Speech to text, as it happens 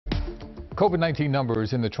COVID-19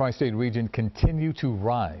 numbers in the tri-state region continue to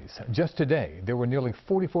rise. Just today, there were nearly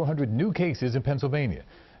 4,400 new cases in Pennsylvania.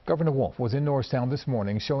 Governor Wolf was in Norristown this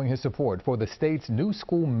morning showing his support for the state's new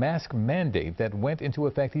school mask mandate that went into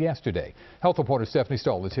effect yesterday. Health reporter Stephanie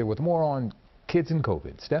Stahl is here with more on kids and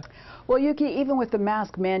COVID. Steph? Well, Yuki, even with the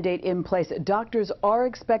mask mandate in place, doctors are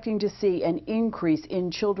expecting to see an increase in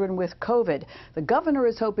children with COVID. The governor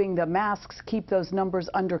is hoping the masks keep those numbers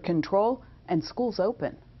under control and schools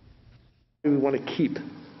open. We want to keep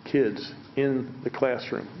kids in the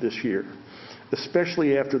classroom this year,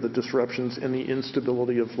 especially after the disruptions and the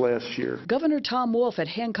instability of last year. Governor Tom Wolf at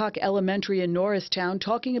Hancock Elementary in Norristown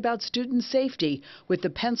talking about student safety with the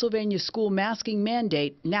Pennsylvania school masking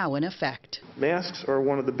mandate now in effect. Masks are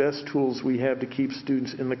one of the best tools we have to keep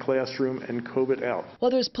students in the classroom and COVID out.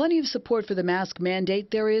 While there's plenty of support for the mask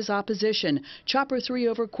mandate, there is opposition. Chopper 3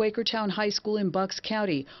 over Quakertown High School in Bucks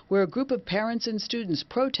County, where a group of parents and students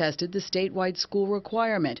protested the statewide school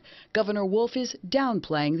requirement. Governor Wolf is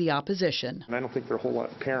downplaying the opposition. I don't think there are a whole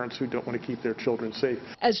lot of parents who don't want to keep their children safe.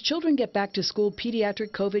 As children get back to school,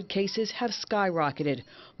 pediatric COVID cases have skyrocketed.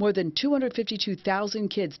 More than 252,000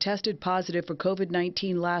 kids tested positive for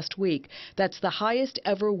COVID-19 last week. That's the highest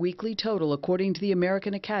ever weekly total, according to the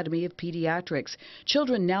American Academy of Pediatrics.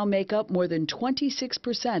 Children now make up more than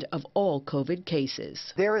 26% of all COVID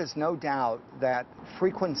cases. There is no doubt that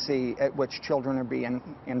frequency at which children are being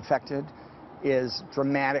infected is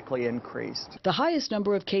dramatically increased. The highest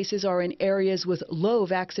number of cases are in areas with low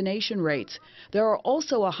vaccination rates. There are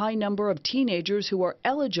also a high number of teenagers who are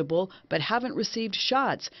eligible but haven't received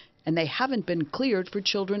shots, and they haven't been cleared for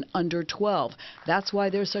children under 12. That's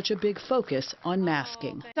why there's such a big focus on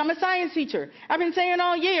masking. I'm a science teacher. I've been saying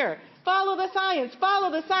all year, follow the science,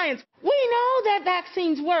 follow the science. We know that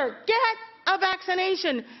vaccines work. Get a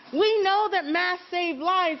vaccination. We know that masks save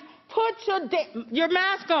lives. Put your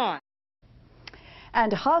mask on.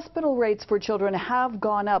 And hospital rates for children have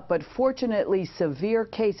gone up, but fortunately severe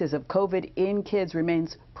cases of COVID in kids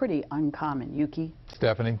remains pretty uncommon. Yuki?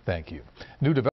 Stephanie, thank you. New